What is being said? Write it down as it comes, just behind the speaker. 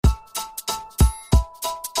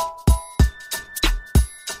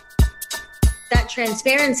that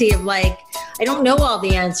transparency of like, I don't know all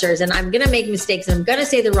the answers and I'm going to make mistakes and I'm going to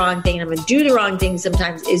say the wrong thing and I'm going to do the wrong thing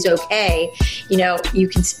sometimes is okay. You know, you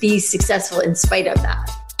can be successful in spite of that.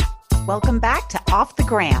 Welcome back to Off the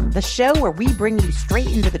Gram, the show where we bring you straight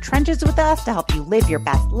into the trenches with us to help you live your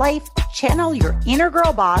best life, channel your inner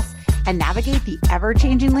girl boss, and navigate the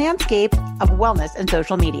ever-changing landscape of wellness and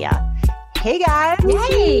social media. Hey guys.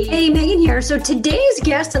 Hey, Megan here. So today's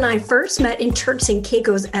guest and I first met in Turks and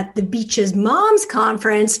Caicos at the Beaches Moms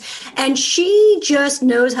Conference, and she just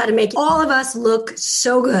knows how to make all of us look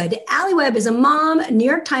so good. Allie Webb is a mom, New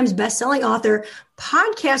York Times bestselling author,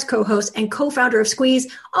 podcast co-host, and co-founder of Squeeze,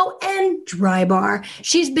 and Drybar.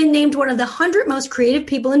 She's been named one of the 100 most creative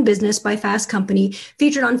people in business by Fast Company,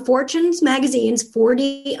 featured on Fortune's magazine's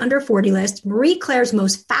 40 Under 40 list, Marie Claire's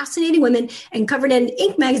Most Fascinating Women, and covered in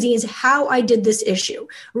Inc. magazine's How I Did This issue.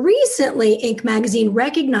 Recently, Inc. magazine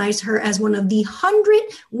recognized her as one of the 100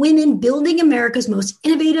 women building America's most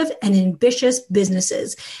innovative and ambitious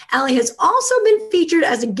businesses. Allie has also been featured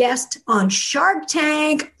as a guest on Shark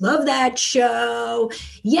Tank. Love that show.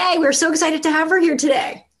 Yay, we're so excited to have her here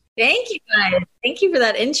today. Thank you guys. Thank you for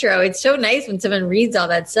that intro. It's so nice when someone reads all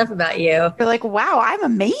that stuff about you. You're like, wow, I'm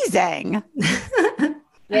amazing.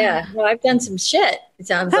 Yeah, well, I've done some shit, it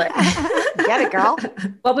sounds like. Get it, girl.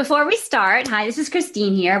 Well, before we start, hi, this is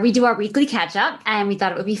Christine here. We do our weekly catch up and we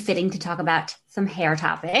thought it would be fitting to talk about some hair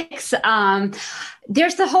topics.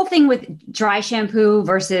 There's the whole thing with dry shampoo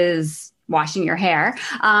versus washing your hair.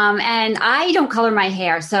 And I don't color my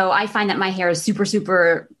hair. So I find that my hair is super,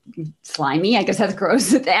 super slimy. I guess that's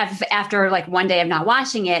gross after like one day of not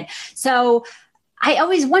washing it. So I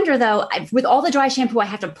always wonder though, with all the dry shampoo I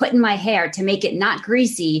have to put in my hair to make it not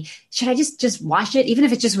greasy, should I just wash it? Even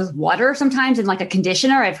if it's just with water sometimes and like a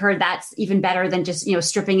conditioner? I've heard that's even better than just,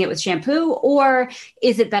 stripping it with shampoo. Or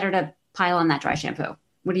is it better to pile on that dry shampoo?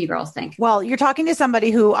 What do you girls think? Well, you're talking to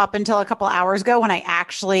somebody who up until a couple hours ago, when I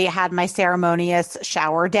actually had my ceremonious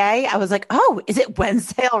shower day, I was like, oh, is it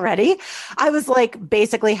Wednesday already? I was like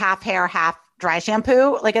basically half hair, half dry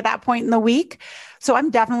shampoo, like at that point in the week. So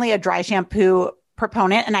I'm definitely a dry shampoo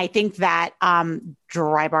proponent. And I think that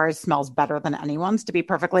Drybar smells better than anyone's, to be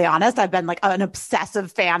perfectly honest. I've been like an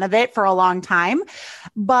obsessive fan of it for a long time.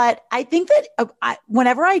 But I think that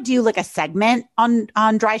whenever I do like a segment on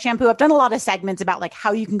dry shampoo, I've done a lot of segments about like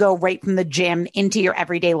how you can go right from the gym into your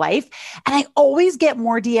everyday life. And I always get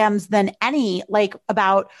more DMs than any, like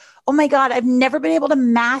about, oh my God, I've never been able to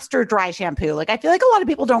master dry shampoo. Like, I feel like a lot of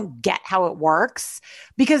people don't get how it works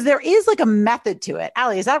because there is like a method to it.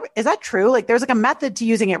 Allie, is that true? Like there's like a method to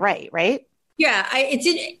using it right? Yeah, I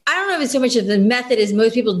don't know if it's so much of the method as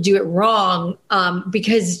most people do it wrong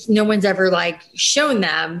because no one's ever like shown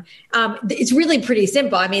them. It's really pretty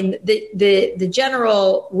simple. I mean, the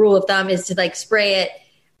general rule of thumb is to like spray it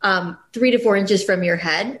 3 to 4 inches from your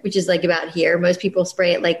head, which is like about here. Most people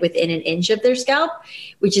spray it like within an inch of their scalp,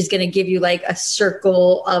 which is going to give you like a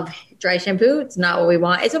circle of dry shampoo. It's not what we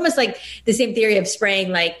want. It's almost like the same theory of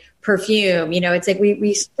spraying like perfume. It's like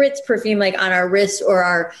we spritz perfume like on our wrist or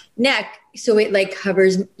our neck. So it like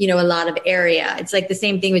covers, a lot of area. It's like the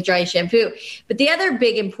same thing with dry shampoo. But the other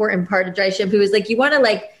big important part of dry shampoo is like you want to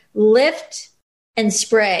like lift and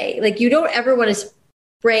spray. Like you don't ever want to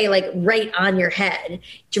spray like right on your head,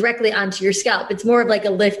 directly onto your scalp. It's more of like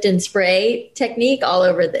a lift and spray technique all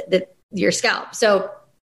over your scalp. So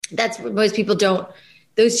that's what most people don't.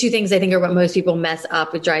 Those two things I think are what most people mess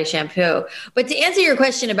up with dry shampoo. But to answer your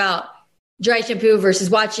question about dry shampoo versus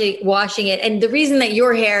washing it, and the reason that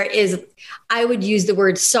your hair is, I would use the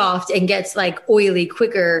word soft and gets like oily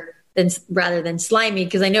quicker rather than slimy,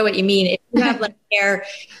 because I know what you mean. If you have like hair,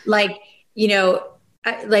 like,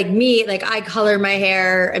 like me, like I color my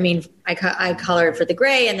hair. I mean, I color it for the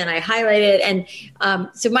gray and then I highlight it. And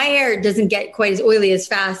so my hair doesn't get quite as oily as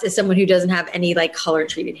fast as someone who doesn't have any like color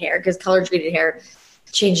treated hair, because color treated hair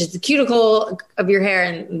changes the cuticle of your hair.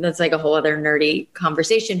 And that's like a whole other nerdy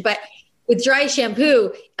conversation. But with dry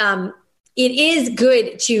shampoo, it is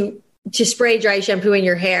good to spray dry shampoo in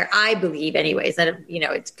your hair. I believe anyways that,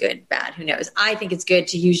 it's good, bad, who knows? I think it's good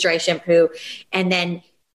to use dry shampoo. And then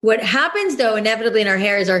what happens though, inevitably in our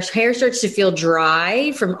hair is our hair starts to feel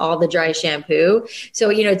dry from all the dry shampoo. So,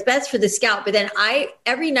 it's best for the scalp. But then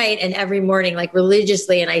every night and every morning, like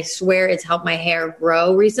religiously, and I swear it's helped my hair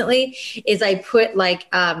grow recently, is I put like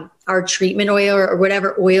our treatment oil or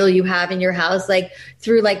whatever oil you have in your house, like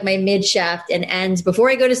through like my mid shaft and ends before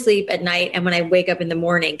I go to sleep at night and when I wake up in the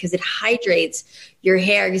morning, because it hydrates your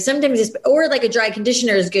hair. Because sometimes it's, or like a dry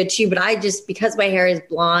conditioner is good too, but I just, because my hair is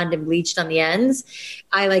blonde and bleached on the ends,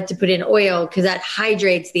 I like to put in oil because that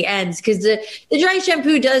hydrates the ends, because the dry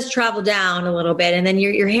shampoo does travel down a little bit and then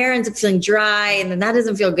your hair ends up feeling dry and then that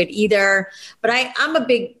doesn't feel good either. But I'm a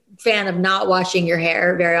big fan of not washing your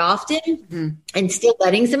hair very often and still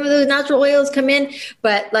letting some of those natural oils come in,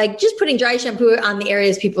 but like just putting dry shampoo on the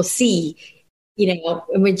areas people see, in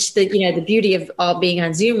which the beauty of all being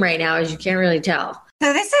on Zoom right now is you can't really tell.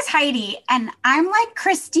 So this is Heidi, and I'm like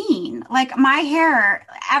Christine. Like my hair,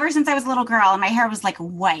 ever since I was a little girl, my hair was like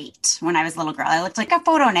white when I was a little girl. I looked like a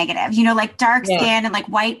photo negative, like dark skin and like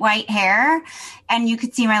white hair. And you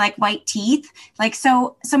could see my like white teeth. Like,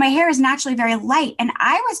 so my hair is naturally very light. And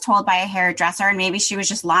I was told by a hairdresser, and maybe she was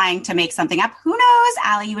just lying to make something up. Who knows?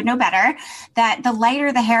 Allie, you would know better, that the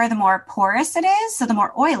lighter the hair, the more porous it is. So the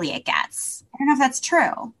more oily it gets. I don't know if that's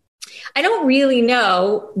true. I don't really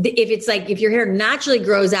know if it's like if your hair naturally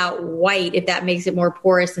grows out white, if that makes it more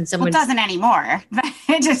porous than someone. Well, it doesn't anymore.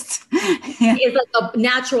 It just It's like a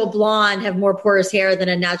natural blonde have more porous hair than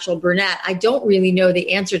a natural brunette. I don't really know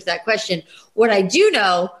the answer to that question. What I do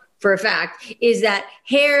know for a fact is that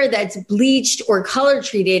hair that's bleached or color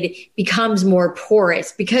treated becomes more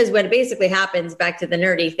porous, because what basically happens, back to the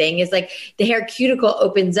nerdy thing, is like the hair cuticle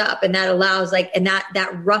opens up and that allows and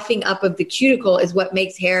that roughing up of the cuticle is what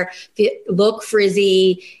makes hair look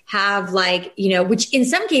frizzy, have which in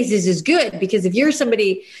some cases is good, because if you're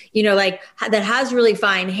somebody, that has really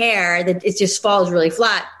fine hair that it just falls really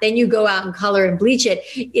flat, then you go out and color and bleach it.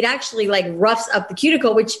 It actually roughs up the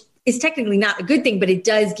cuticle, which is technically not a good thing, but it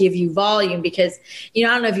does give you volume, because, I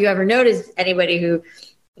don't know if you ever noticed anybody who,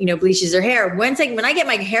 bleaches their hair. When I get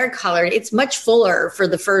my hair colored, it's much fuller for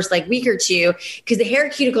the first week or two, because the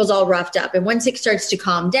hair cuticle is all roughed up. And once it starts to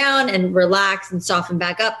calm down and relax and soften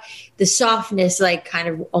back up, the softness kind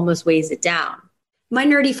of almost weighs it down. My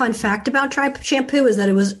nerdy fun fact about dry shampoo is that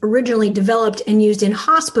it was originally developed and used in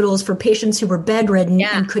hospitals for patients who were bedridden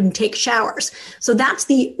and couldn't take showers. So that's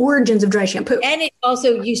the origins of dry shampoo. And it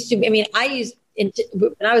also used to, when I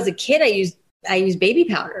was a kid, I used baby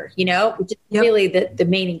powder, which is really the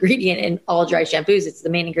main ingredient in all dry shampoos. It's the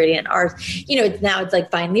main ingredient in ours. Now it's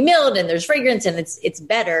finely milled and there's fragrance and it's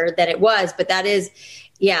better than it was. But that is,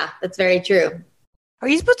 that's very true. Are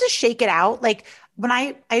you supposed to shake it out? When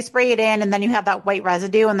I spray it in and then you have that white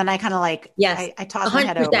residue and then I kind of yes, I toss my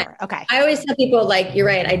head over. Okay. I always tell people you're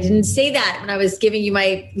right. I didn't say that when I was giving you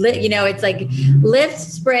my, it's lift,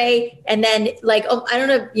 spray, and then I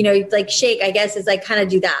don't know, shake, I guess is kind of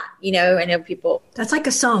do that. I know people. That's like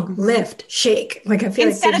a song, lift, shake. I feel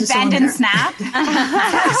instead of bend and snap.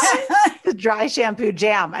 The dry shampoo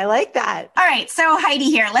jam. I like that. All right. So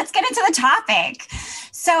Heidi here, let's get into the topic.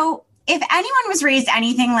 So if anyone was raised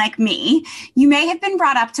anything like me, you may have been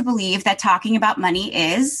brought up to believe that talking about money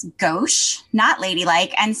is gauche, not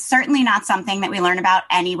ladylike, and certainly not something that we learn about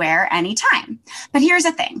anywhere, anytime. But here's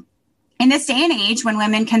the thing. In this day and age, when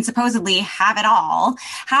women can supposedly have it all,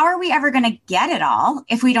 how are we ever going to get it all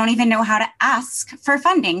if we don't even know how to ask for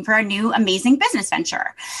funding for a new amazing business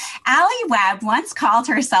venture? Allie Webb once called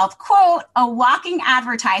herself, quote, a walking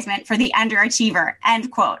advertisement for the underachiever,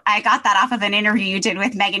 end quote. I got that off of an interview you did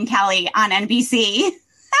with Megyn Kelly on NBC.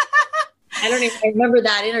 I remember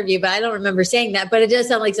that interview, but I don't remember saying that, but it does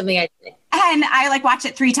sound like something I did. And I watched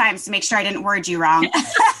it 3 times to make sure I didn't word you wrong.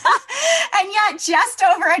 And yet just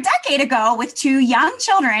over a decade ago, with 2 young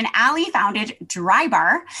children, Allie founded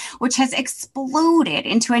Drybar, which has exploded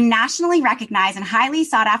into a nationally recognized and highly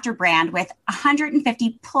sought after brand with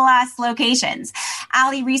 150 plus locations.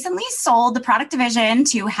 Allie recently sold the product division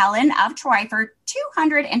to Helen of Troy for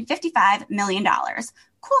 $255 million.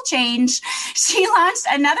 Cool change. She launched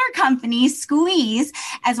another company, Squeeze,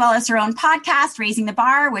 as well as her own podcast, Raising the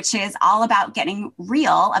Bar, which is all about getting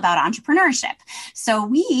real about entrepreneurship. So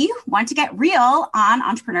we want to get real on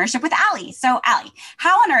entrepreneurship with Allie. So Allie,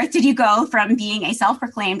 how on earth did you go from being a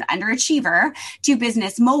self-proclaimed underachiever to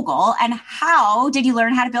business mogul? And how did you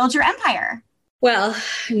learn how to build your empire? Well,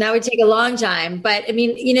 that would take a long time. But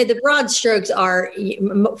the broad strokes are,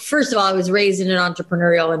 first of all, I was raised in an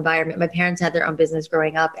entrepreneurial environment. My parents had their own business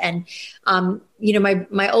growing up. And,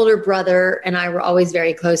 my older brother and I were always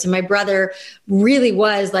very close. And my brother really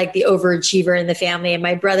was the overachiever in the family. And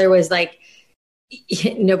my brother was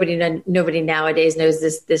nobody nowadays knows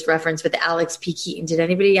this reference, but the Alex P. Keaton. Did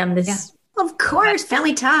anybody on this? Yeah. Of course,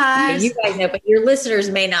 Family Ties. You guys know, but your listeners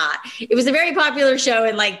may not. It was a very popular show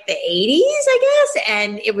in like the 80s, I guess.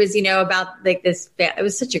 And it was, about like this, it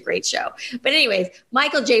was such a great show. But anyways,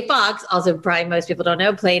 Michael J. Fox, also probably most people don't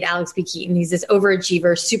know, played Alex P. Keaton. He's this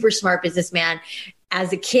overachiever, super smart businessman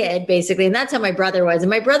as a kid, basically. And that's how my brother was. And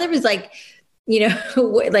my brother was like,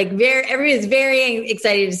 everybody was very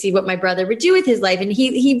excited to see what my brother would do with his life. And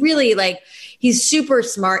he really he's super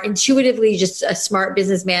smart, intuitively just a smart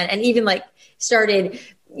businessman. And even started,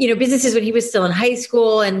 businesses when he was still in high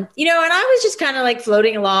school. And, and I was just kind of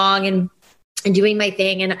floating along and doing my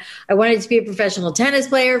thing. And I wanted to be a professional tennis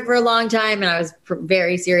player for a long time. And I was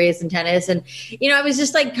very serious in tennis. And, I was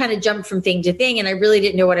just kind of jumped from thing to thing. And I really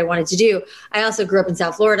didn't know what I wanted to do. I also grew up in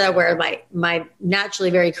South Florida where my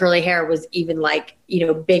naturally very curly hair was even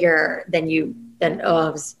bigger than it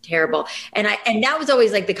was terrible. And that was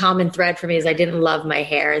always the common thread for me is I didn't love my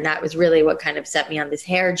hair. And that was really what kind of set me on this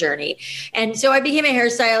hair journey. And so I became a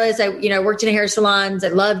hairstylist. I worked in hair salons. I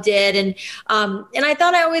loved it. And I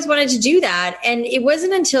thought I always wanted to do that. And it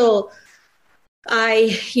wasn't until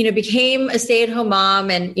I, became a stay-at-home mom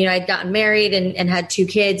and, I'd gotten married and had 2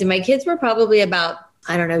 kids, and my kids were probably about,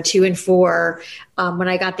 2 and 4, when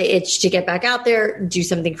I got the itch to get back out there, do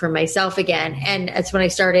something for myself again. And that's when I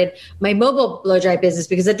started my mobile blow dry business,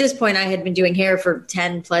 because at this point I had been doing hair for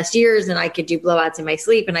 10 plus years and I could do blowouts in my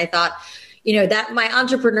sleep. And I thought, that my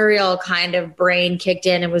entrepreneurial kind of brain kicked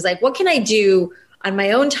in and was like, what can I do on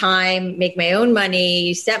my own time, make my own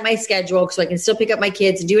money, set my schedule so I can still pick up my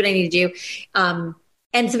kids and do what I need to do. And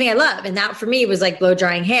something I love. And that for me was blow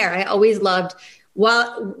drying hair. I always loved,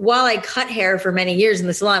 while I cut hair for many years in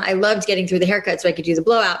the salon, I loved getting through the haircut so I could do the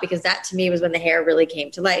blowout, because that to me was when the hair really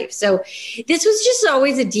came to life. So this was just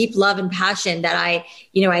always a deep love and passion that I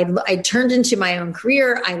turned into my own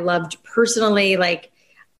career. I loved personally,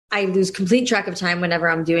 I lose complete track of time whenever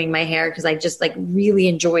I'm doing my hair because I just really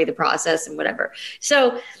enjoy the process and whatever.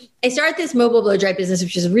 So I started this mobile blow dry business,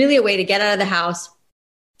 which is really a way to get out of the house,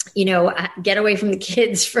 get away from the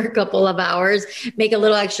kids for a couple of hours, make a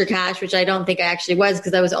little extra cash, which I don't think I actually was,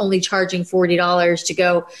 because I was only charging $40 to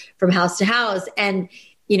go from house to house. And,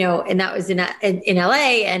 and that was in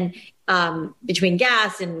LA, and between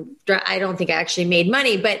gas and I don't think I actually made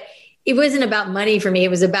money, but it wasn't about money for me. It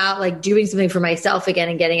was about doing something for myself again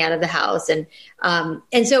and getting out of the house. And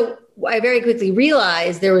so I very quickly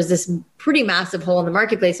realized there was this pretty massive hole in the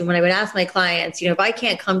marketplace. And when I would ask my clients, if I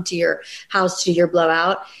can't come to your house to your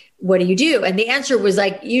blowout, what do you do? And the answer was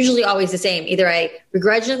usually always the same. Either I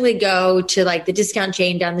begrudgingly go to the discount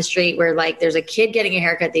chain down the street where there's a kid getting a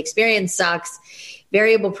haircut, the experience sucks,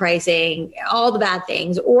 variable pricing, all the bad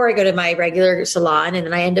things, or I go to my regular salon and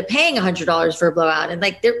then I end up paying $100 for a blowout. And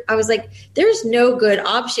I was there's no good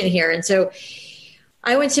option here. And so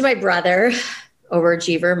I went to my brother,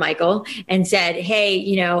 overachiever, Michael, and said, hey,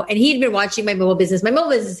 and he'd been watching my mobile business. My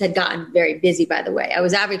mobile business had gotten very busy, by the way. I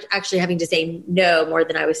was actually having to say no more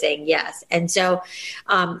than I was saying yes. And so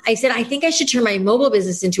I said, I think I should turn my mobile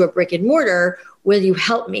business into a brick and mortar. Will you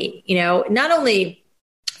help me? Not only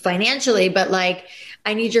financially, but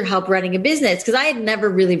I need your help running a business, because I had never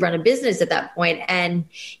really run a business at that point. And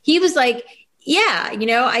he was like, yeah,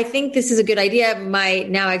 I think this is a good idea. My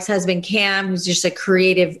now ex-husband, Cam, who's just a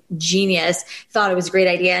creative genius, thought it was a great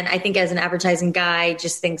idea. And I think as an advertising guy,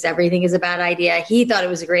 just thinks everything is a bad idea. He thought it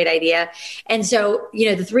was a great idea. And so,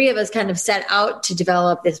 the 3 of us kind of set out to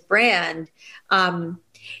develop this brand. And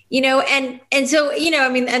so,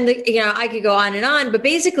 I could go on, but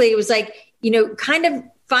basically it was kind of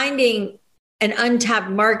finding an untapped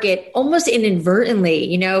market almost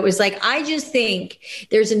inadvertently. It was I just think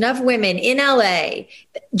there's enough women in LA,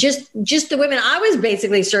 just the women I was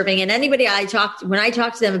basically serving, and anybody when I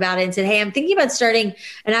talked to them about it and said, hey, I'm thinking about starting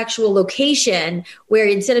an actual location where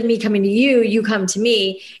instead of me coming to you, you come to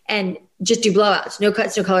me and just do blowouts, no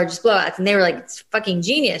cuts, no color, just blowouts. And they were like, it's fucking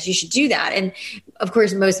genius. You should do that. And of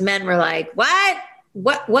course, most men were like,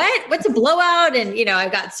 what's a blowout? And,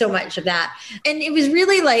 I've got so much of that. And it was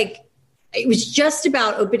really it was just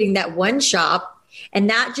about opening that one shop and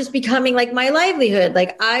that just becoming my livelihood.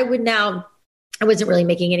 I wasn't really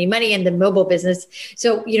making any money in the mobile business.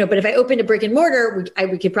 So, but if I opened a brick and mortar,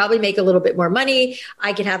 we could probably make a little bit more money.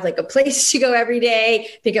 I could have a place to go every day,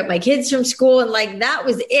 pick up my kids from school. And that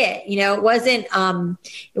was it. It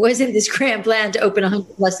wasn't this grand plan to open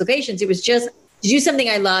 100 plus locations. It was just to do something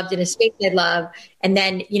I loved in a space I love. And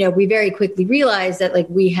then, we very quickly realized that like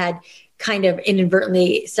we had kind of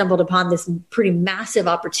inadvertently stumbled upon this pretty massive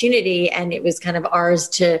opportunity, and it was kind of ours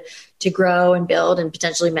to grow and build and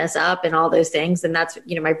potentially mess up and all those things. And that's,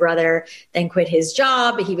 my brother then quit his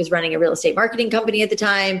job. He was running a real estate marketing company at the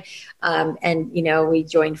time. And, we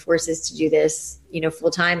joined forces to do this,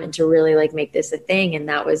 full time and to really like make this a thing. And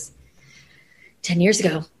that was 10 years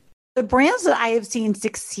ago. The brands that I have seen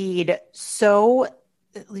succeed so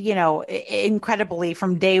incredibly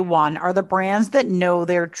from day one are the brands that know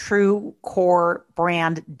their true core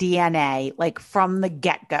brand DNA, like from the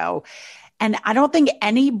get-go. And I don't think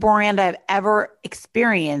any brand I've ever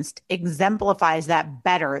experienced exemplifies that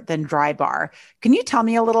better than Drybar. Can you tell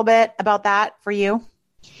me a little bit about that for you?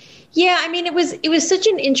 Yeah, I mean, it was such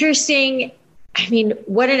an interesting,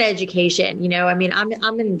 what an education, I'm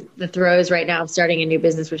in the throes right now of starting a new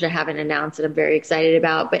business, which I haven't announced and I'm very excited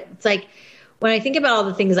about, but it's like, when I think about all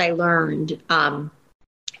the things I learned, and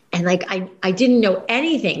like I didn't know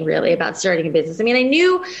anything really about starting a business. I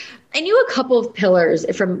knew a couple of pillars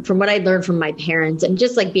from what I learned from my parents and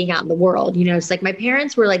just like being out in the world. It's like my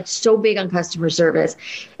parents were like so big on customer service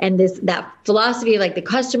and that philosophy of like the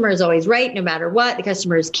customer is always right no matter what. The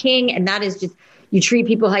customer is king, and that is just, you treat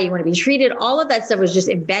people how you want to be treated. All of that stuff was just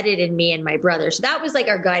embedded in me and my brother. So that was like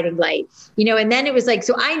our guiding light, and then it was like,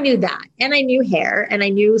 so I knew that, and I knew hair and I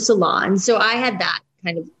knew salons. So I had that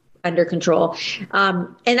kind of under control.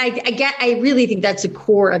 And I really think that's the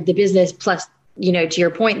core of the business. Plus, to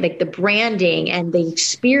your point, like the branding and the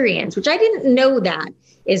experience, which I didn't know that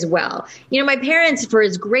as well. My parents, for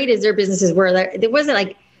as great as their businesses were, there wasn't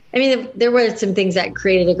like, there were some things that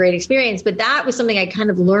created a great experience, but that was something I kind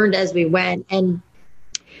of learned as we went. And,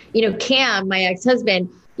 Cam, my ex-husband,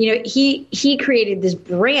 he created this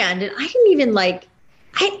brand, and I didn't even like,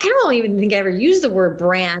 I don't even think I ever used the word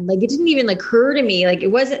brand. Like, it didn't even occur to me. Like,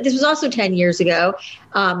 this was also 10 years ago.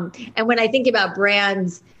 And when I think about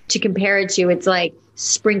brands to compare it to, it's like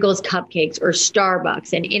Sprinkles Cupcakes or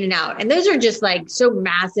Starbucks and In-N-Out. And those are just like so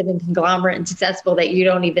massive and conglomerate and successful that you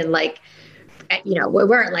don't even like, we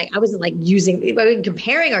weren't like, I wasn't like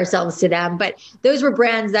comparing ourselves to them, but those were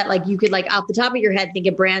brands that like you could like off the top of your head think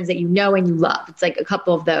of brands that and you love. It's like a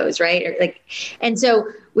couple of those, right? And so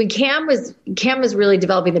when Cam was really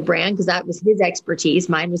developing the brand, because that was his expertise.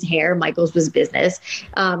 Mine was hair, Michael's was business,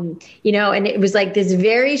 and it was like this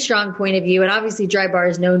very strong point of view. And obviously Drybar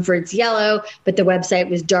is known for its yellow, but the website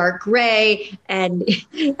was dark gray. And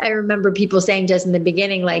I remember people saying to us in the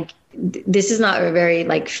beginning, like, this is not a very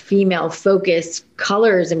like female focused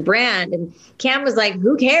colors and brand. And Cam was like,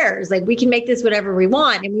 who cares? Like, we can make this whatever we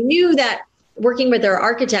want. And we knew that working with our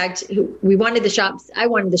architect, I wanted the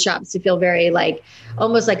shops to feel very like,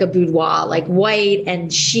 almost like a boudoir, like white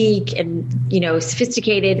and chic and,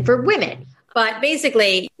 sophisticated for women. But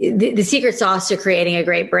basically the secret sauce to creating a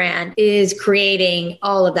great brand is creating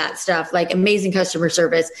all of that stuff, like amazing customer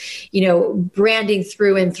service, branding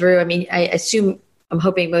through and through. I'm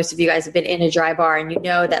hoping most of you guys have been in a Drybar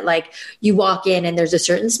and that like you walk in and there's a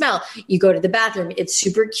certain smell. You go to the bathroom, it's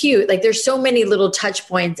super cute. Like there's so many little touch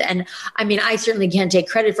points. And I certainly can't take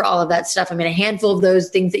credit for all of that stuff. A handful of those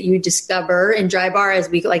things that you discover in Drybar, as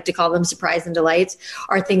we like to call them, surprise and delights,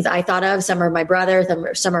 are things I thought of. Some are my brother,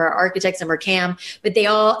 some are our architects, some are Cam, but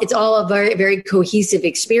it's all a very, very cohesive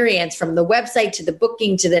experience, from the website to the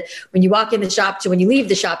booking to when you walk in the shop to when you leave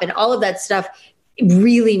the shop, and all of that stuff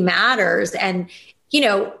really matters. And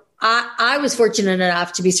I was fortunate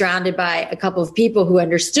enough to be surrounded by a couple of people who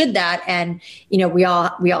understood that. And, we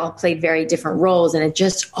all played very different roles, and it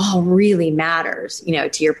just all really matters,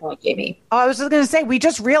 to your point, Jamie. Oh, I was just going to say, we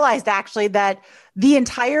just realized actually that the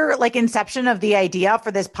entire like inception of the idea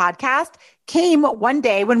for this podcast came one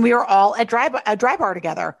day when we were all at Drybar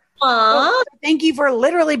together. So thank you for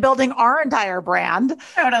literally building our entire brand.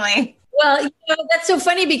 Totally. Well, that's so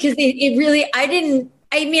funny because it really,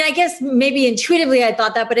 I guess maybe intuitively I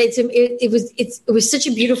thought that, but it was such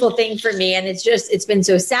a beautiful thing for me. And it's been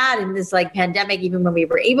so sad in this like pandemic, even when we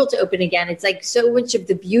were able to open again, it's like so much of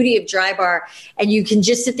the beauty of Drybar, and you can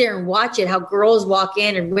just sit there and watch it, how girls walk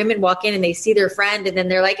in and women walk in and they see their friend and then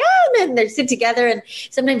they're like, and then they sit together, and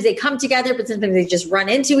sometimes they come together, but sometimes they just run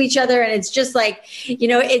into each other. And it's just like,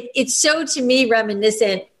 it's so to me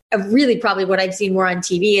reminiscent of really probably what I've seen more on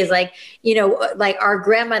TV is like, like our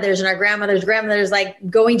grandmothers and our grandmothers, like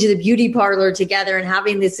going to the beauty parlor together and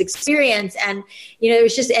having this experience. And, it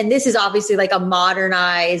was just, and this is obviously like a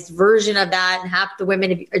modernized version of that. And half the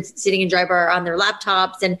women are sitting in Drybar on their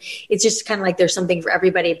laptops, and it's just kind of like there's something for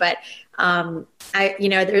everybody. But,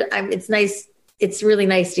 it's nice. It's really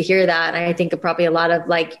nice to hear that. And I think probably a lot of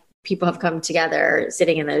like people have come together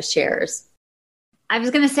sitting in those chairs. I was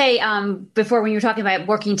going to say before when you were talking about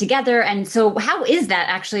working together. And so how is that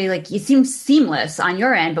actually? Like, it seems seamless on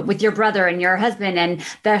your end, but with your brother and your husband and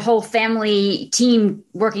the whole family team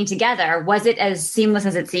working together, was it as seamless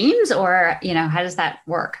as it seems? Or, how does that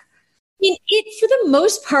work? It, for the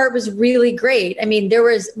most part, was really great. I mean,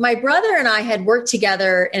 my brother and I had worked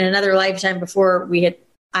together in another lifetime before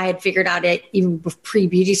I had figured out it even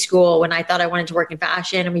pre-beauty school when I thought I wanted to work in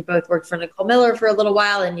fashion. And we both worked for Nicole Miller for a little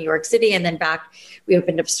while in New York City. And then we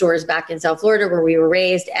opened up stores back in South Florida where we were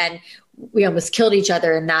raised. And we almost killed each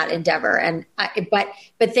other in that endeavor.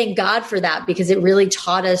 But thank God for that, because it really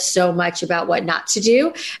taught us so much about what not to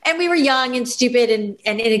do. And we were young and stupid and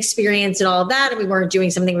inexperienced and all of that. And we weren't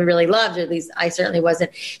doing something we really loved, or at least I certainly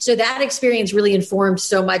wasn't. So that experience really informed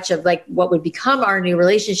so much of like what would become our new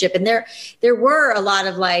relationship. And there were a lot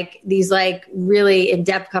of like these like really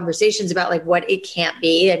in-depth conversations about like what it can't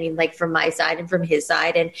be. I mean, like from my side and from his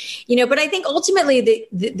side. And, but I think ultimately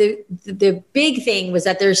the big thing was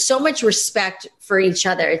that there's so much respect for each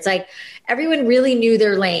other. It's like everyone really knew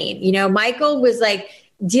their lane. Michael was like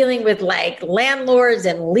dealing with like landlords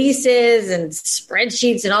and leases and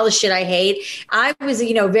spreadsheets and all the shit I hate. I was,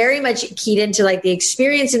 very much keyed into like the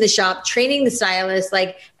experience in the shop, training the stylist,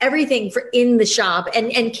 like everything for in the shop.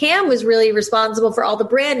 And Cam was really responsible for all the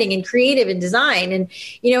branding and creative and design. And,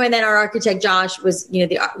 and then our architect Josh was,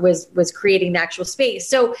 was creating the actual space.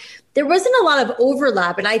 So there wasn't a lot of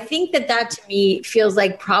overlap. And I think that to me feels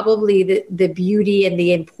like probably the beauty and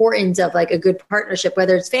the importance of like a good partnership,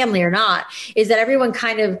 whether it's family or not, is that everyone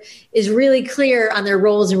kind of is really clear on their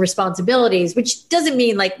roles and responsibilities, which doesn't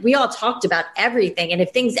mean like we all talked about everything. And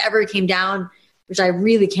if things ever came down, which I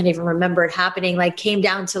really can't even remember it happening, like came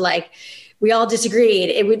down to like, we all disagreed,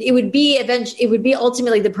 it would be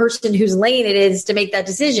ultimately the person whose lane it is to make that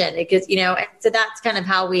decision, because, and so that's kind of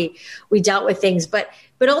how we dealt with things. But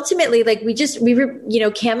ultimately, like we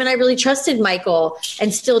were, Cam and I really trusted Michael,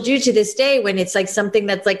 and still do to this day, when it's like something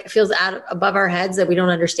that's like feels out above our heads that we don't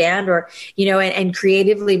understand, or, and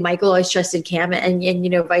creatively Michael always trusted Cam,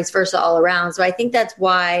 and vice versa all around. So I think that's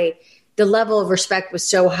why the level of respect was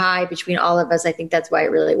so high between all of us. I think that's why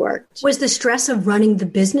it really worked. Was the stress of running the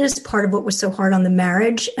business part of what was so hard on the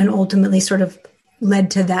marriage and ultimately sort of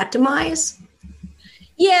led to that demise?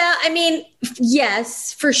 Yeah, I mean,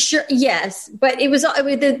 yes, for sure. Yes. But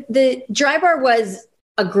the dry bar was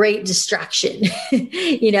a great distraction, and,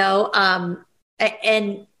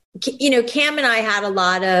 Cam and I had a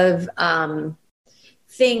lot of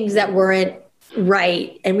things that weren't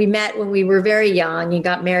right. And we met when we were very young and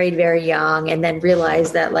got married very young, and then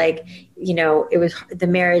realized that like, the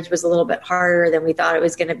marriage was a little bit harder than we thought it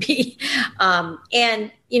was going to be.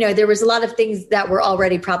 And there was a lot of things that were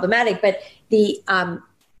already problematic, but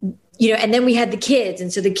and then we had the kids.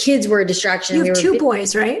 And so the kids were a distraction. You have two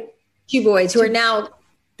boys, right? Two boys who are now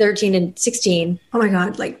 13 and 16. Oh my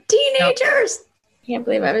God. Like teenagers. I can't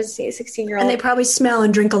believe I was a 16-year-old. And they probably smell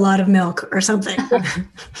and drink a lot of milk or something.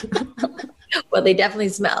 Well, they definitely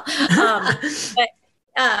smell.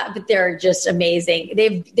 But they're just amazing.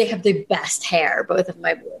 They have the best hair, both of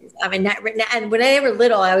my boys. I mean, and when they were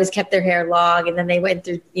little, I always kept their hair long, and then they went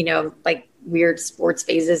through, like weird sports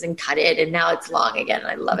phases and cut it, and now it's long again. And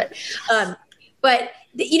I love it. But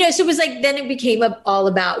so it was like, then it became all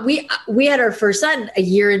about, we had our first son a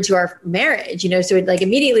year into our marriage, so it like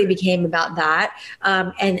immediately became about that,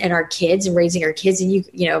 and our kids and raising our kids. And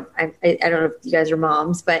I don't know if you guys are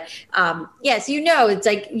moms, but, so it's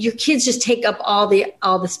like your kids just take up all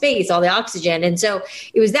the space, all the oxygen. And so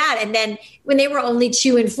it was that. And then when they were only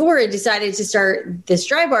 2 and 4, I decided to start this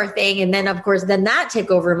dry bar thing. And then of course, that took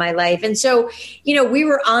over my life. And so, we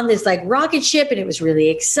were on this like rocket ship, and it was really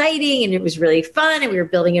exciting, and it was really fun, and we were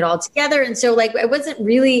building it all together. And so like, I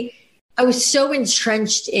was so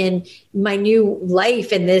entrenched in my new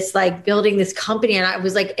life and this, like building this company. And I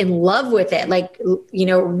was like in love with it, like,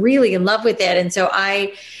 really in love with it. And so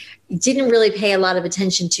I didn't really pay a lot of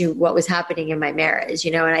attention to what was happening in my marriage,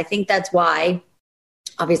 and I think that's why,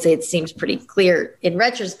 obviously it seems pretty clear in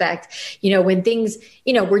retrospect, when things,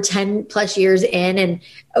 we're 10 plus years in, and,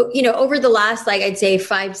 over the last, like, I'd say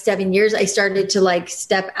 5-7 years, I started to like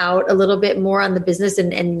step out a little bit more on the business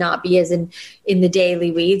and not be as in the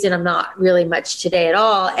daily weeds. And I'm not really much today at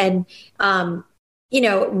all. And,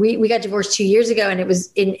 we got divorced 2 years ago, and it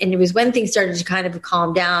was when things started to kind of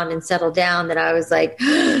calm down and settle down that I was like,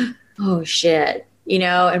 oh shit.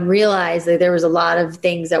 And realize that there was a lot of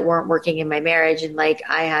things that weren't working in my marriage. And like,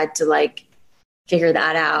 I had to like figure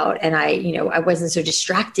that out. And I wasn't so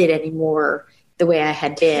distracted anymore the way I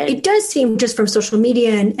had been. It does seem, just from social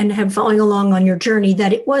media and have following along on your journey,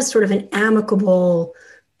 that it was sort of an amicable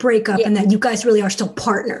breakup, and that you guys really are still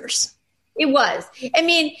partners. It was. I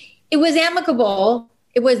mean, it was amicable.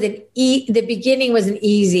 It was the beginning wasn't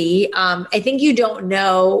easy. I think you don't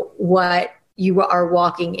know what you are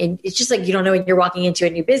walking in. It's just like, you don't know when you're walking into a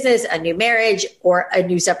new business, a new marriage, or a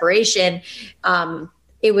new separation.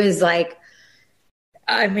 It was like,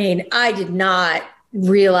 I mean, I did not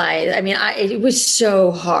realize, it was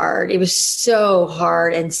so hard. It was so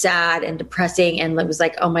hard and sad and depressing. And it was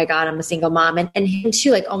like, oh my God, I'm a single mom. And him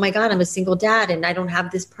too, like, oh my God, I'm a single dad and I don't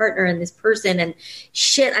have this partner and this person and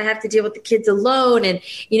shit, I have to deal with the kids alone. And,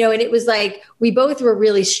 and it was like, we both were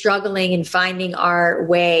really struggling and finding our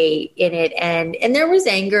way in it. And there was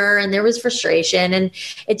anger and there was frustration. And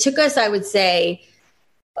it took us, I would say,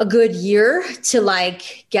 a good year to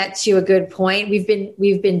like get to a good point. We've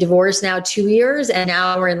been divorced now 2 years and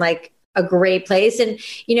now we're in like a great place. And,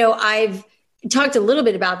 I've talked a little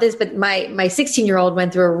bit about this, but my 16-year-old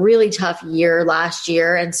went through a really tough year last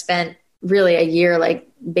year and spent really a year like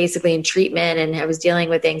basically in treatment. And I was dealing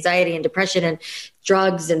with anxiety and depression and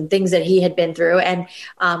drugs and things that he had been through. And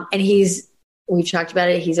we've talked about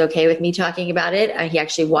it. He's okay with me talking about it. He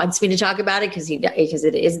actually wants me to talk about it because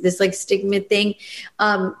it is this like stigma thing.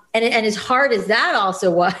 And as hard as that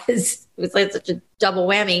also was, it was like such a double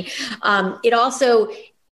whammy. It also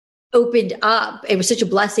opened up. It was such a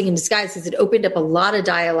blessing in disguise because it opened up a lot of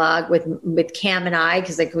dialogue with Cam and I,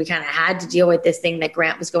 because like we kind of had to deal with this thing that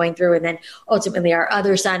Grant was going through, and then ultimately our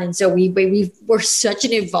other son. And so we're such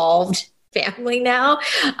an evolved family now.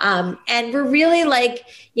 And we're really like,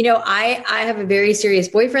 I have a very serious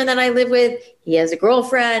boyfriend that I live with. He has a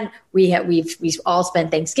girlfriend. We've all spent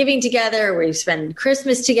Thanksgiving together. We've spent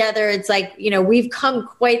Christmas together. It's like, we've come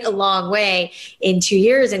quite a long way in 2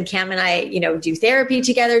 years. And Cam and I, do therapy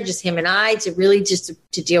together, just him and I, to really just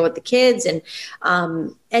to deal with the kids.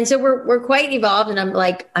 And so we're quite evolved.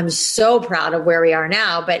 And I'm so proud of where we are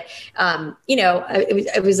now. But,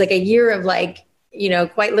 it was like a year of like,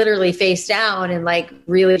 quite literally face down and like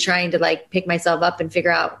really trying to like pick myself up and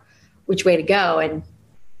figure out which way to go.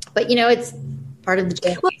 But it's part of the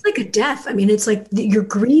journey. Well, it's like a death. I mean, it's like you're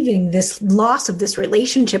grieving this loss of this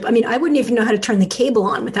relationship. I mean, I wouldn't even know how to turn the cable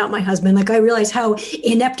on without my husband. Like I realize how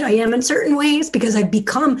inept I am in certain ways because I've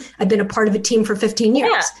been a part of a team for 15 years.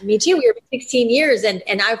 Yeah, me too. We were 16 years and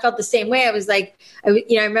I felt the same way. I was like, I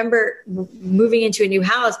remember moving into a new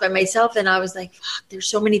house by myself and I was like, fuck, there's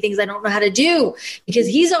so many things I don't know how to do because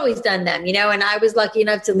he's always done them, and I was lucky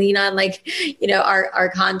enough to lean on like,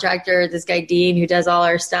 our contractor, this guy, Dean, who does all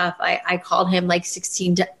our stuff. I called him like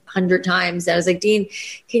 1,600 times. I was like, Dean,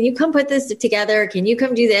 can you come put this together? Can you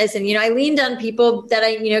come do this? And, I leaned on people that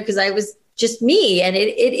because I was just me, and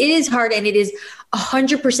it is hard and it is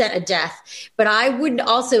 100% a death. But I wouldn't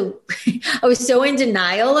also, I was so in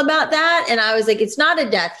denial about that. And I was like, it's not a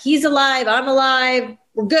death. He's alive. I'm alive.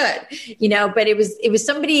 We're good. But it was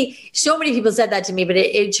somebody, so many people said that to me, but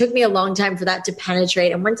it took me a long time for that to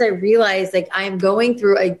penetrate. And once I realized like I'm going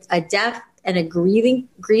through a death and a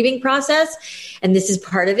grieving process, and this is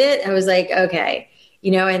part of it, I was like, okay,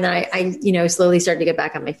 and then I slowly started to get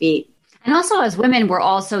back on my feet. And also as women, we're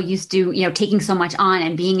also used to, taking so much on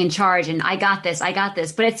and being in charge and I got this.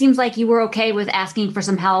 But it seems like you were okay with asking for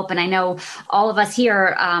some help. And I know all of us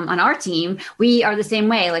here on our team, we are the same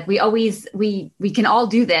way. Like we can all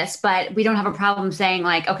do this, but we don't have a problem saying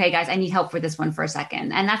like, okay, guys, I need help for this one for a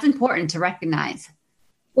second. And that's important to recognize.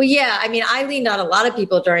 Well, yeah. I mean, I leaned on a lot of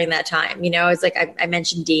people during that time. It's like I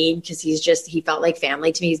mentioned Dean because he felt like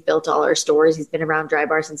family to me. He's built all our stores. He's been around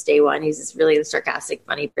Drybar since day one. He's this really sarcastic,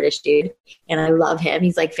 funny British dude. And I love him.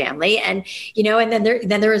 He's like family. And, and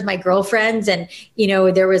then there was my girlfriends and,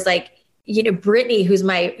 there was like, Brittany,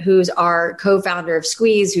 who's our co-founder of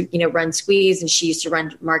Squeeze, who, runs Squeeze, and she used to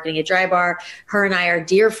run marketing at Drybar. Her and I are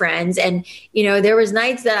dear friends. And, there was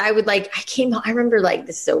nights that I would like, I remember like,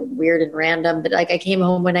 this is so weird and random, but like I came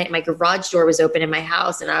home one night, my garage door was open in my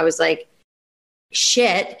house and I was like,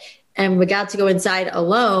 shit. And we got to go inside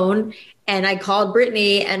alone. And I called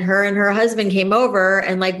Brittany and her husband came over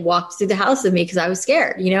and like walked through the house with me because I was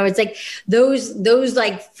scared. It's like those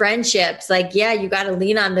like friendships, like, yeah, you got to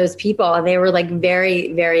lean on those people. And they were like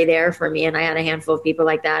very, very there for me. And I had a handful of people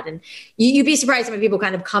like that. And you'd be surprised how many people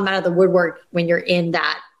kind of come out of the woodwork when you're in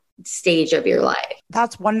that stage of your life.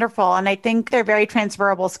 That's wonderful. And I think they're very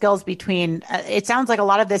transferable skills between, it sounds like a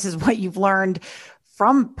lot of this is what you've learned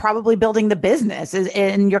from probably building the business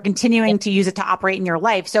and you're continuing to use it to operate in your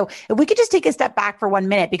life. So if we could just take a step back for 1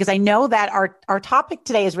 minute, because I know that our topic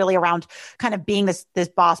today is really around kind of being this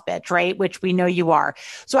boss bitch, right? Which we know you are.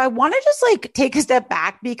 So I want to just like take a step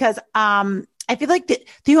back because, I feel like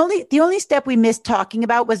the only step we missed talking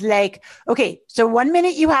about was like, okay, so 1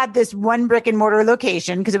 minute you had this one brick and mortar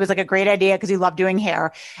location because it was like a great idea because you love doing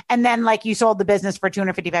hair. And then like you sold the business for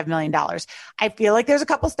 $255 million. I feel like there's a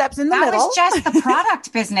couple steps in the middle. That was just the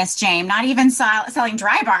product business, James, not even selling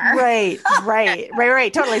Drybar.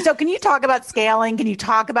 Right. Totally. So can you talk about scaling? Can you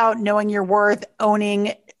talk about knowing your worth,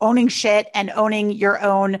 owning shit and owning your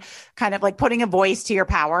own kind of like putting a voice to your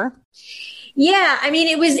power? Yeah. I mean,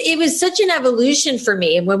 it was such an evolution for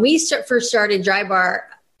me. And when we first started Drybar,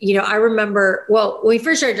 you know, I remember, well, when we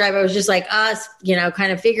first started Drybar, it was just like us, you know,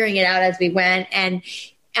 kind of figuring it out as we went. And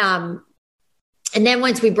then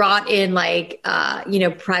once we brought in like, you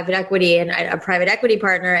know, private equity and a private equity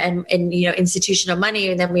partner and, you know, institutional money,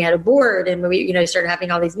 and then we had a board and we, you know, started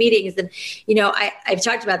having all these meetings. And, you know, I've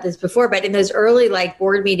talked about this before, but in those early like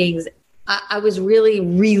board meetings, I was really,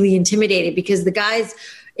 really intimidated because the guys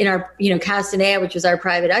in our, you know, Castanea, which was our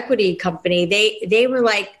private equity company, they were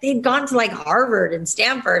like, they'd gone to like Harvard and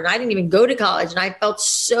Stanford, and I didn't even go to college. And I felt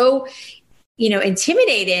so, you know,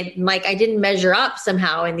 intimidated, like I didn't measure up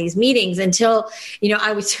somehow in these meetings until, you know,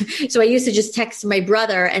 I used to just text my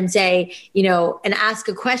brother and say, you know, and ask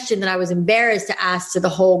a question that I was embarrassed to ask to the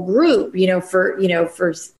whole group,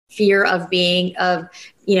 for fear of being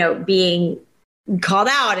called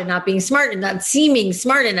out and not being smart and not seeming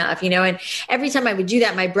smart enough, you know. And every time I would do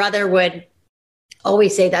that, my brother would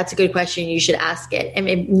always say, that's a good question, you should ask it. And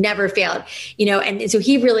it never failed, you know. And so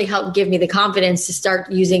he really helped give me the confidence to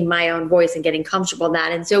start using my own voice and getting comfortable in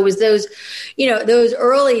that. And so it was those, you know, those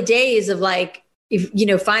early days of like,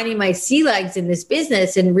 finding my sea legs in this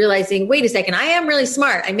business and realizing, wait a second, I am really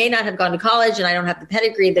smart. I may not have gone to college and I don't have the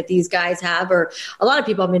pedigree that these guys have, or a lot of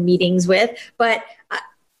people I'm in meetings with, but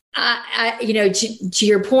you know, to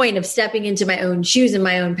your point of stepping into my own shoes and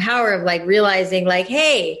my own power of like realizing like,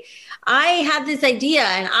 hey, I have this idea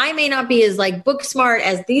and I may not be as like book smart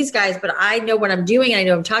as these guys, but I know what I'm doing and I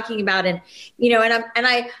know what I'm talking about. And, you know,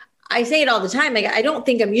 I say it all the time. Like, I don't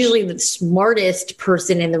think I'm usually the smartest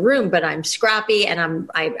person in the room, but I'm scrappy and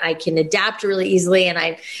I can adapt really easily. And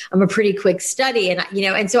I'm a pretty quick study and, you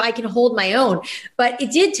know, and so I can hold my own, but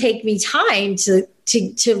it did take me time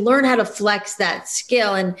to learn how to flex that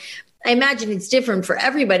skill. And I imagine it's different for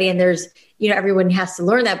everybody. And there's, you know, everyone has to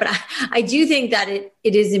learn that, but I do think that it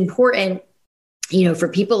is important, you know, for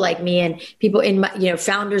people like me and people in my, you know,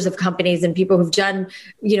 founders of companies and people who've done,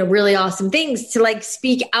 you know, really awesome things to like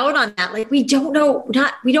speak out on that. Like we don't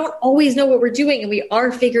always know what we're doing and we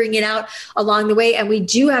are figuring it out along the way. And we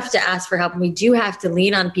do have to ask for help and we do have to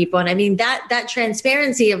lean on people. And I mean, that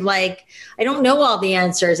transparency of like, I don't know all the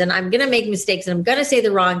answers and I'm going to make mistakes and I'm going to say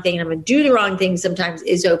the wrong thing and I'm going to do the wrong thing sometimes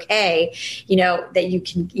is okay. You know, that you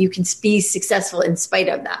can be successful in spite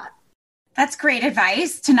of that. That's great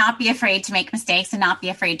advice, to not be afraid to make mistakes and not be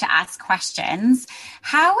afraid to ask questions.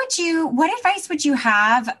 What advice would you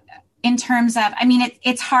have in terms of, I mean,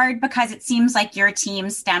 it's hard because it seems like your team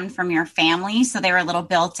stemmed from your family, so they were a little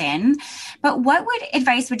built in, but what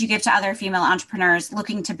advice would you give to other female entrepreneurs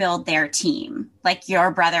looking to build their team, like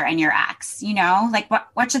your brother and your ex, you know, like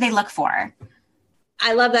what should they look for?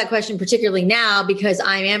 I love that question, particularly now because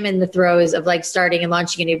I am in the throes of like starting and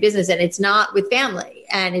launching a new business, and it's not with family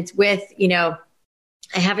and it's with, you know,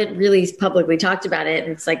 I haven't really publicly talked about it.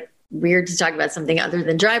 And it's like weird to talk about something other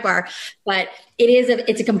than Drybar, but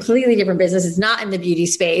it's a completely different business. It's not in the beauty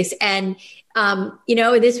space. And, you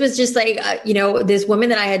know, this was just like, you know, this woman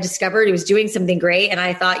that I had discovered who was doing something great. And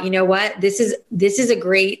I thought, you know what, this is a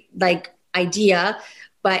great like idea,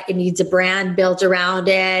 but it needs a brand built around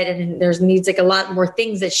it. And needs like a lot more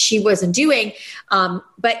things that she wasn't doing.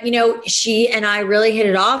 But, you know, she and I really hit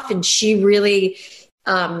it off and she really,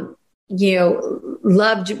 you know,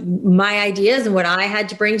 loved my ideas and what I had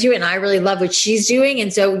to bring to it. And I really love what she's doing.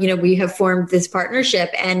 And so, you know, we have formed this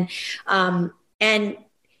partnership and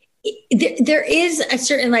there is a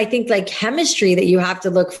certain, I think, like chemistry that you have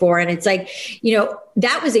to look for. And it's like, you know,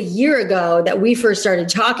 that was a year ago that we first started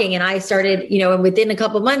talking and I started, you know, and within a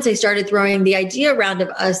couple of months, I started throwing the idea around of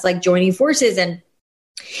us like joining forces. And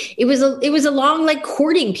it was a long, like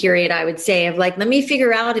courting period, I would say, of like, let me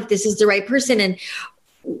figure out if this is the right person. And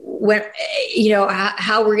when, you know,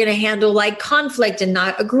 how we're going to handle like conflict and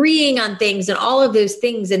not agreeing on things and all of those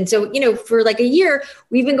things. And so, you know, for like a year,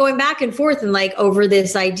 we've been going back and forth and like over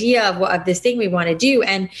this idea of this thing we want to do.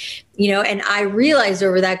 And, you know, and I realized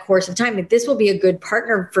over that course of time that this will be a good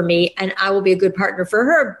partner for me and I will be a good partner for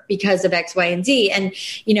her because of X, Y, and Z. And,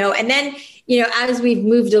 you know, and then, you know, as we've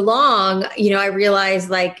moved along, you know, I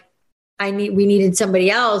realized like, we needed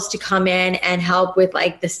somebody else to come in and help with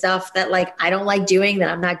like the stuff that like I don't like doing,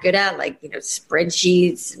 that I'm not good at, like, you know,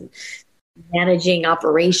 spreadsheets and managing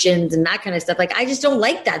operations and that kind of stuff. Like, I just don't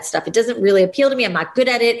like that stuff. It doesn't really appeal to me. I'm not good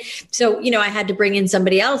at it. So, I had to bring in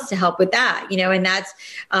somebody else to help with that, and that's,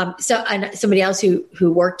 somebody else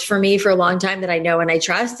who worked for me for a long time that I know and I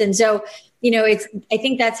trust. And so, I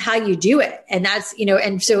think that's how you do it. And that's,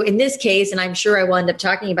 and so in this case, and I'm sure I will end up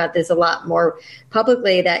talking about this a lot more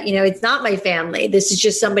publicly, that, it's not my family. This is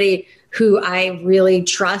just somebody who I really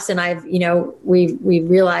trust. And I've, we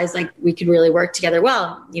realized like we could really work together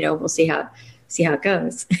well. We'll see how it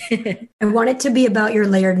goes. I want it to be about your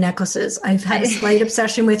layered necklaces. I've had a slight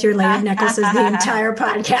obsession with your layered necklaces the entire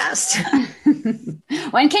podcast.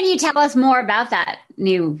 When can you tell us more about that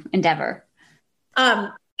new endeavor?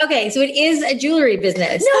 Okay, so it is a jewelry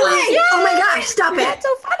business. No way! Yeah. Oh my gosh, stop it. That's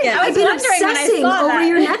so funny. Yeah, I've been obsessing over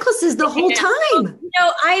your necklaces the whole time.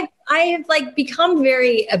 I've like become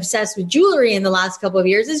very obsessed with jewelry in the last couple of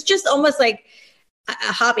years. It's just almost like a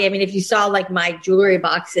hobby. I mean, if you saw like my jewelry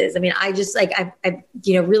boxes, I mean, I just like, I've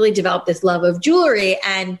really developed this love of jewelry.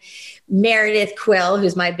 And Meredith Quill,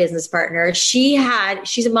 who's my business partner,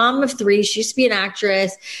 she's a mom of 3. She used to be an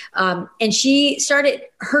actress. And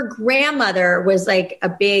her grandmother was like a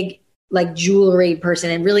big like jewelry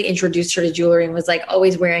person and really introduced her to jewelry and was like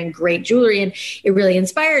always wearing great jewelry. And it really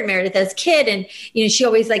inspired Meredith as a kid. And, she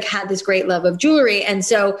always like had this great love of jewelry. And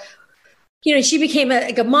so, she became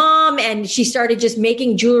a mom and she started just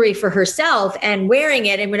making jewelry for herself and wearing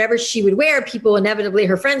it. And whenever she would wear, people inevitably,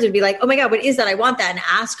 her friends would be like, oh my God, what is that? I want that. And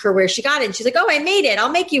ask her where she got it. And she's like, oh, I made it. I'll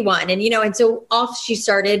make you one. And, and so off she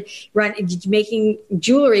started making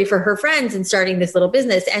jewelry for her friends and starting this little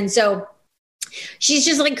business. And so she's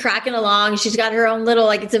just like cracking along. She's got her own little,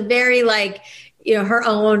 like, it's a very like, her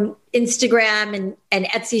own Instagram and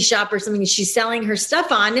Etsy shop or something she's selling her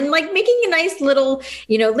stuff on and like making a nice little,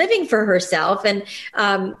 living for herself. And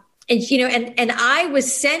I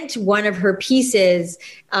was sent one of her pieces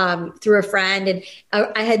through a friend, and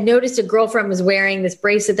I had noticed a girlfriend was wearing this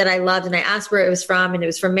bracelet that I loved, and I asked where it was from, and it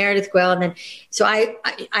was from Meredith Quill. And then so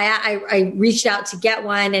I reached out to get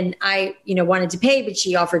one, and I wanted to pay, but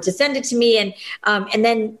she offered to send it to me, and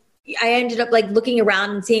then I ended up like looking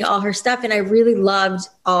around and seeing all her stuff, and I really loved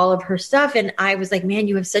all of her stuff. And I was like, man,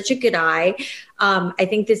 you have such a good eye. I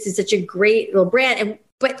think this is such a great little brand.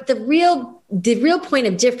 But the real point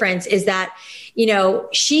of difference is that,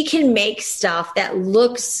 she can make stuff that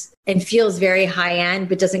looks and feels very high end,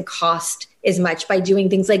 but doesn't cost as much by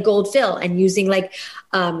doing things like gold fill and using like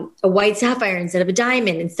a white sapphire instead of a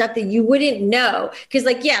diamond and stuff that you wouldn't know. Cause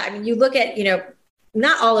like, yeah, I mean, you look at,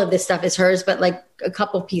 not all of this stuff is hers, but like a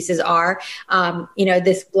couple pieces are.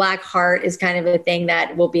 This black heart is kind of a thing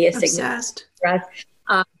that will be a signature dress.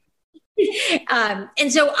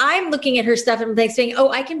 And so I'm looking at her stuff and like saying, oh,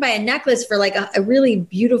 I can buy a necklace for like a really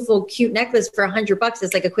beautiful, cute necklace for $100.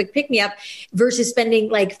 It's like a quick pick me up versus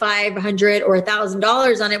spending like $500 or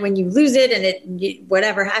 $1,000 on it when you lose it. And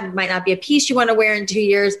it might not be a piece you want to wear in 2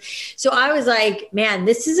 years. So I was like, man,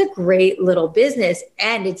 this is a great little business,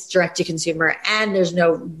 and it's direct to consumer, and there's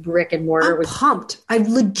no brick and mortar. I'm pumped. I've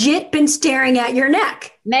legit been staring at your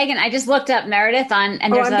neck. Megan, I just looked up Meredith and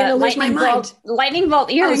there's a lightning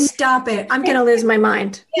bolt earring. Oh, stop it. I'm going to lose my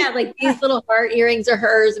mind. Yeah. Like these little heart earrings are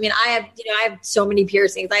hers. I mean, I have so many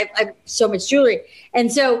piercings. I have so much jewelry.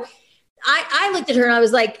 And so I looked at her and I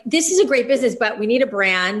was like, this is a great business, but we need a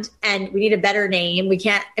brand and we need a better name. We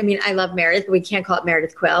can't, I love Meredith, but we can't call it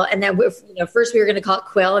Meredith Quill. And then, first we were going to call it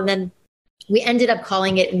Quill, and then we ended up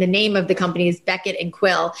calling it, and the name of the company is Beckett and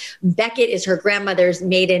Quill. Beckett is her grandmother's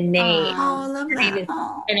maiden name. Oh, I love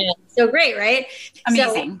that. So great, right?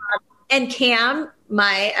 Amazing. So, and Cam,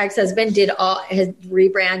 my ex-husband, has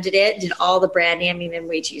rebranded it, did all the branding. I mean, and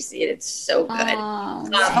wait till you see it. It's so good.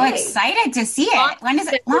 So excited to see it. When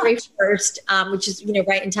is it launch? 1st, which is,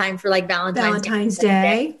 right in time for like Valentine's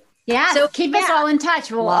Day. Yeah. So keep us all in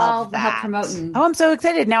touch. We'll all help promoting. Oh, I'm so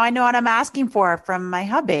excited. Now I know what I'm asking for from my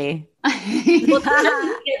hubby. What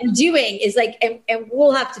we're doing is like, and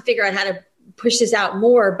we'll have to figure out how to push this out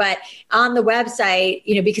more, but on the website,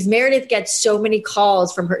 because Meredith gets so many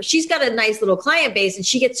calls from her, she's got a nice little client base, and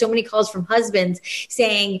she gets so many calls from husbands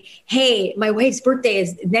saying, hey, my wife's birthday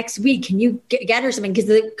is next week. Can you get her something?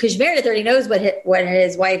 Because Meredith already knows what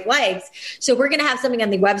his wife likes. So we're going to have something on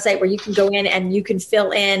the website where you can go in and you can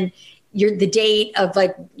fill in the date of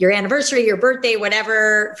like your anniversary, your birthday,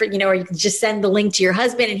 whatever, or you can just send the link to your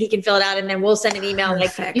husband and he can fill it out. And then we'll send an email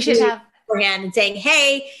like you should have beforehand and saying,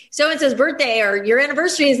 hey, so-and-so's birthday or your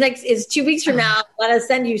anniversary is 2 weeks from now. Let us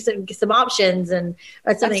send you some options. And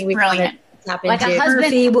that's something we want to tap into. Like a husband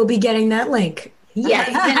Murphy will be getting that link.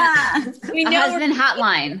 Yes. We know husband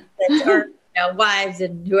hotline. wives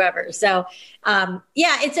and whoever. So,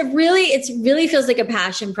 it really feels like a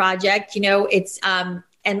passion project. It's, and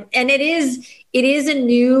it is a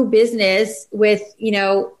new business with, me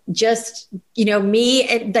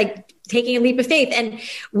and like taking a leap of faith. And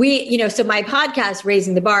so my podcast,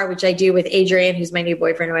 Raising the Bar, which I do with Adrian, who's my new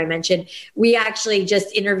boyfriend, who I mentioned, we actually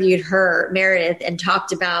just interviewed her, Meredith, and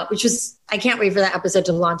talked about, I can't wait for that episode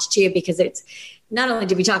to launch too, because it's not only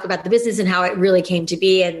did we talk about the business and how it really came to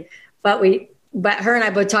be, but her and I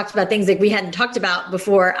both talked about things like we hadn't talked about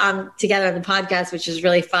before together on the podcast, which is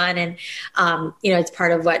really fun. And, it's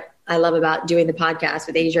part of what I love about doing the podcast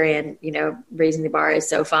with Adrian. Raising the Bar is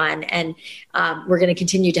so fun. And we're going to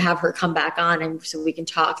continue to have her come back on, and so we can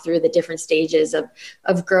talk through the different stages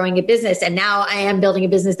of growing a business. And now I am building a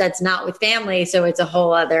business that's not with family. So it's a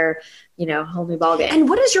whole other, whole new ballgame. And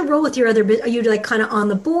what is your role with your other business? Are you like kind of on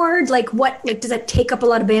the board? Does that take up a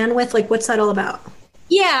lot of bandwidth? Like, what's that all about?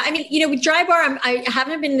 Yeah. I mean, with Dry Bar, I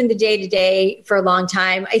haven't been in the day-to-day for a long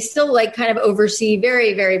time. I still kind of oversee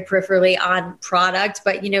very, very peripherally on product,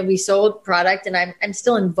 but, we sold product and I'm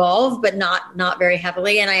still involved, but not very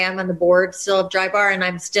heavily. And I am on the board still of Dry Bar, and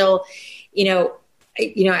I'm still,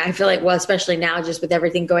 I feel like, well, especially now, just with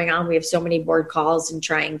everything going on, we have so many board calls and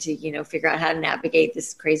trying to, figure out how to navigate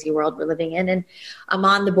this crazy world we're living in. And I'm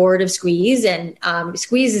on the board of Squeeze, and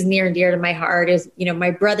Squeeze is near and dear to my heart. Is,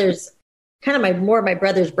 my brother's kind of my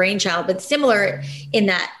brother's brainchild, but similar in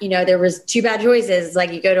that, there was two bad choices.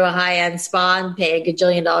 Like, you go to a high-end spa and pay a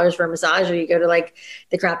gajillion dollars for a massage, or you go to like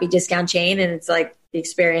the crappy discount chain, and it's like the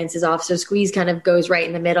experience is off. So Squeeze kind of goes right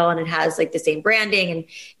in the middle, and it has like the same branding, and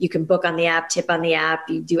you can book on the app, tip on the app,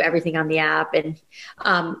 you do everything on the app. And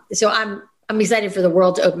so I'm excited for the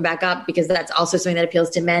world to open back up, because that's also something that appeals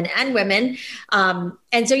to men and women.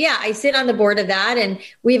 And so, I sit on the board of that, and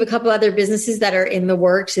we have a couple other businesses that are in the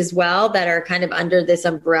works as well, that are kind of under this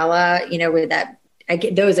umbrella, with that. I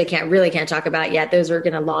can't talk about yet. Those are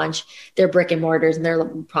going to launch their brick and mortars, and they're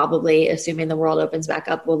probably, assuming the world opens back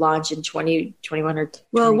up, will launch in 2021 or 20.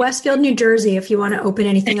 Well, Westfield, New Jersey, if you want to open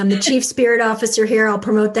anything, I'm the chief spirit officer here. I'll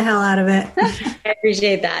promote the hell out of it. I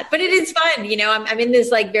appreciate that. But it is fun. I'm in this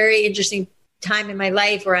very interesting time in my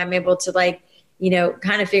life where I'm able to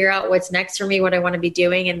kind of figure out what's next for me, what I want to be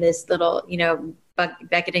doing. And this little,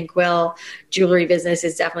 Beckett and Quill jewelry business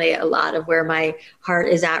is definitely a lot of where my heart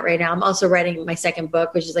is at right now. I'm also writing my second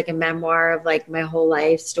book, which is like a memoir of my whole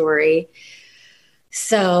life story.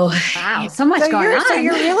 So wow, so much going on. So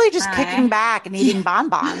you're really just kicking back and eating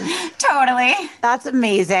bonbons. Totally. That's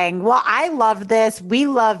amazing. Well, I love this. We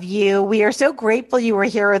love you. We are so grateful you were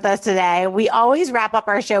here with us today. We always wrap up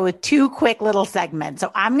our show with two quick little segments.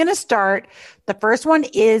 So I'm going to start. The first one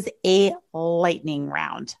is a lightning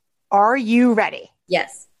round. Are you ready?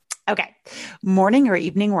 Yes. Okay. Morning or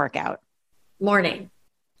evening workout? Morning.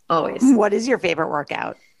 Always. What is your favorite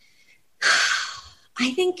workout?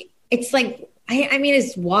 I think it's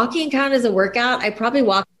is walking count as a workout? I probably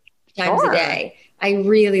walk times a day. I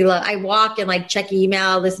walk and check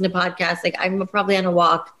email, listen to podcasts. I'm probably on a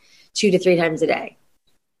walk 2 to 3 times a day.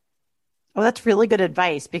 Well, that's really good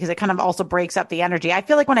advice, because it kind of also breaks up the energy. I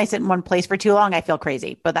feel like when I sit in one place for too long, I feel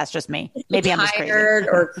crazy, but that's just me. Maybe I'm just crazy. Tired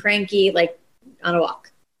or cranky, on a walk.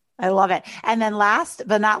 I love it. And then last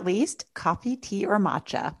but not least, coffee, tea, or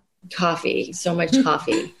matcha? Coffee. So much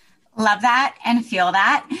coffee. Love that and feel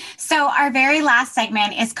that. So our very last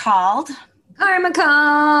segment is called Karma Call.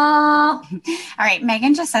 All right.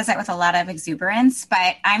 Megan just says it with a lot of exuberance,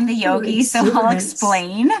 but I'm the yogi, so I'll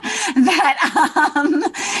explain that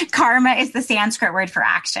karma is the Sanskrit word for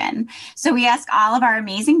action. So we ask all of our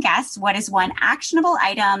amazing guests, what is one actionable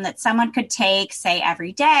item that someone could take, say,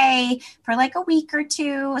 every day for a week or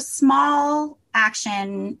two? Small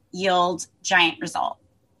action yields giant result.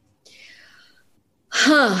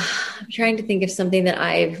 I'm trying to think of something that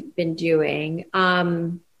I've been doing.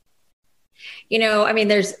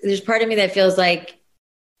 There's part of me that feels like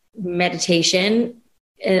meditation,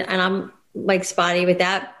 and I'm spotty with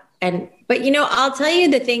that. But I'll tell you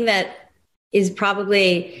the thing that is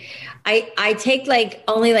probably, I take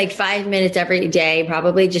only 5 minutes every day,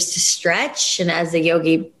 probably just to stretch. And as a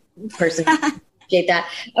yogi person, that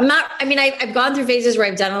I've gone through phases where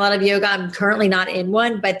I've done a lot of yoga. I'm currently not in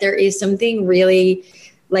one, but there is something really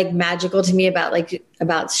magical to me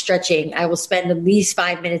about stretching. I will spend at least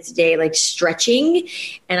 5 minutes a day stretching,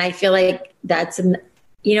 and I feel like that's and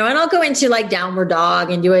I'll go into downward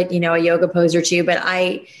dog and do it, a yoga pose or two, but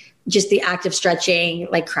just the act of stretching,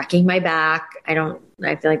 cracking my back. I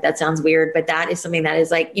feel like that sounds weird, but that is something that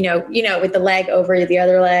is with the leg over the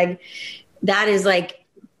other leg, that is I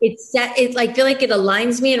feel like it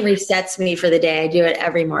aligns me and resets me for the day. I do it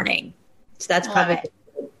every morning. So that's probably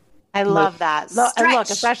I love that. Look,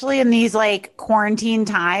 especially in these like quarantine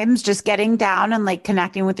times, just getting down and like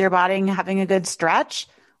connecting with your body and having a good stretch.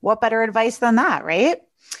 What better advice than that, right?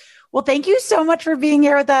 Well, thank you so much for being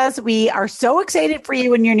here with us. We are so excited for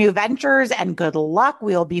you and your new ventures, and good luck.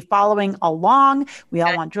 We'll be following along. We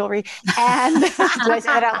all want jewelry. And did I say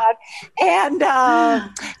that out loud?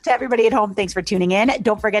 And to everybody at home, thanks for tuning in.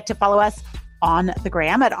 Don't forget to follow us on the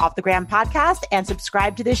gram at Off the Gram Podcast and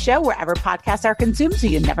subscribe to this show wherever podcasts are consumed so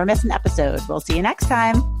you never miss an episode. We'll see you next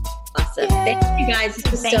time. Awesome. Yay. Thank you guys.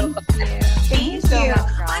 This was so fun. Thank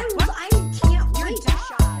you.